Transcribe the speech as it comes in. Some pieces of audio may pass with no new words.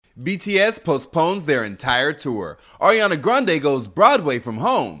BTS postpones their entire tour. Ariana Grande goes Broadway from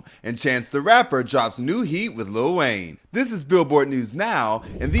home, and Chance the Rapper drops new heat with Lil Wayne. This is Billboard News Now,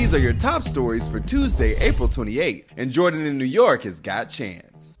 and these are your top stories for Tuesday, April 28th. And Jordan in New York has got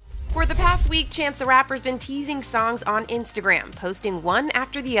Chance. For the past week, Chance the Rapper's been teasing songs on Instagram, posting one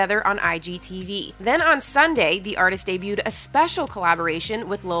after the other on IGTV. Then on Sunday, the artist debuted a special collaboration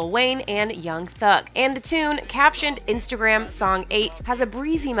with Lil Wayne and Young Thug. And the tune, captioned Instagram Song 8, has a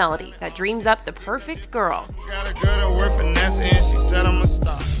breezy melody that dreams up the perfect girl.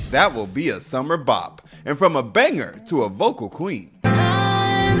 That will be a summer bop. And from a banger to a vocal queen.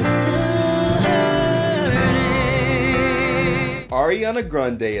 Ariana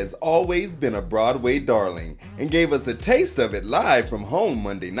Grande has always been a Broadway darling and gave us a taste of it live from home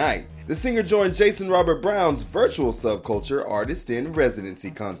Monday night. The singer joined Jason Robert Brown's virtual Subculture Artist in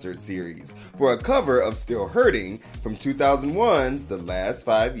Residency concert series for a cover of Still Hurting from 2001's The Last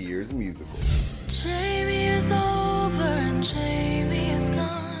 5 Years musical. Jamie is over and Jamie is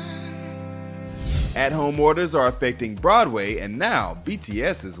gone. At-home orders are affecting Broadway and now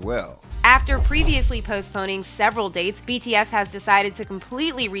BTS as well. After previously postponing several dates, BTS has decided to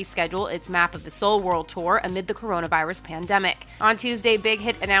completely reschedule its Map of the Soul World Tour amid the coronavirus pandemic. On Tuesday, Big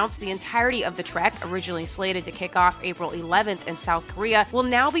Hit announced the entirety of the trek, originally slated to kick off April 11th in South Korea, will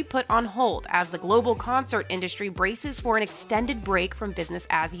now be put on hold as the global concert industry braces for an extended break from business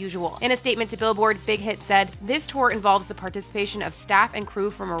as usual. In a statement to Billboard, Big Hit said, "This tour involves the participation of staff and crew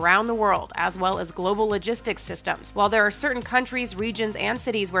from around the world, as well as global logistics systems. While there are certain countries, regions, and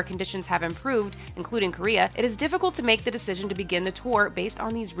cities where conditions have improved, including Korea, it is difficult to make the decision to begin the tour based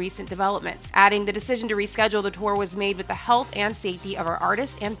on these recent developments." Adding, "The decision to reschedule the tour was made with the health and safety of our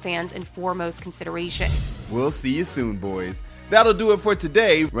artists and fans in foremost consideration." We'll see you soon, boys. That'll do it for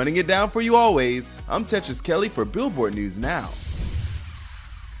today. Running it down for you always, I'm Tetris Kelly for Billboard News Now.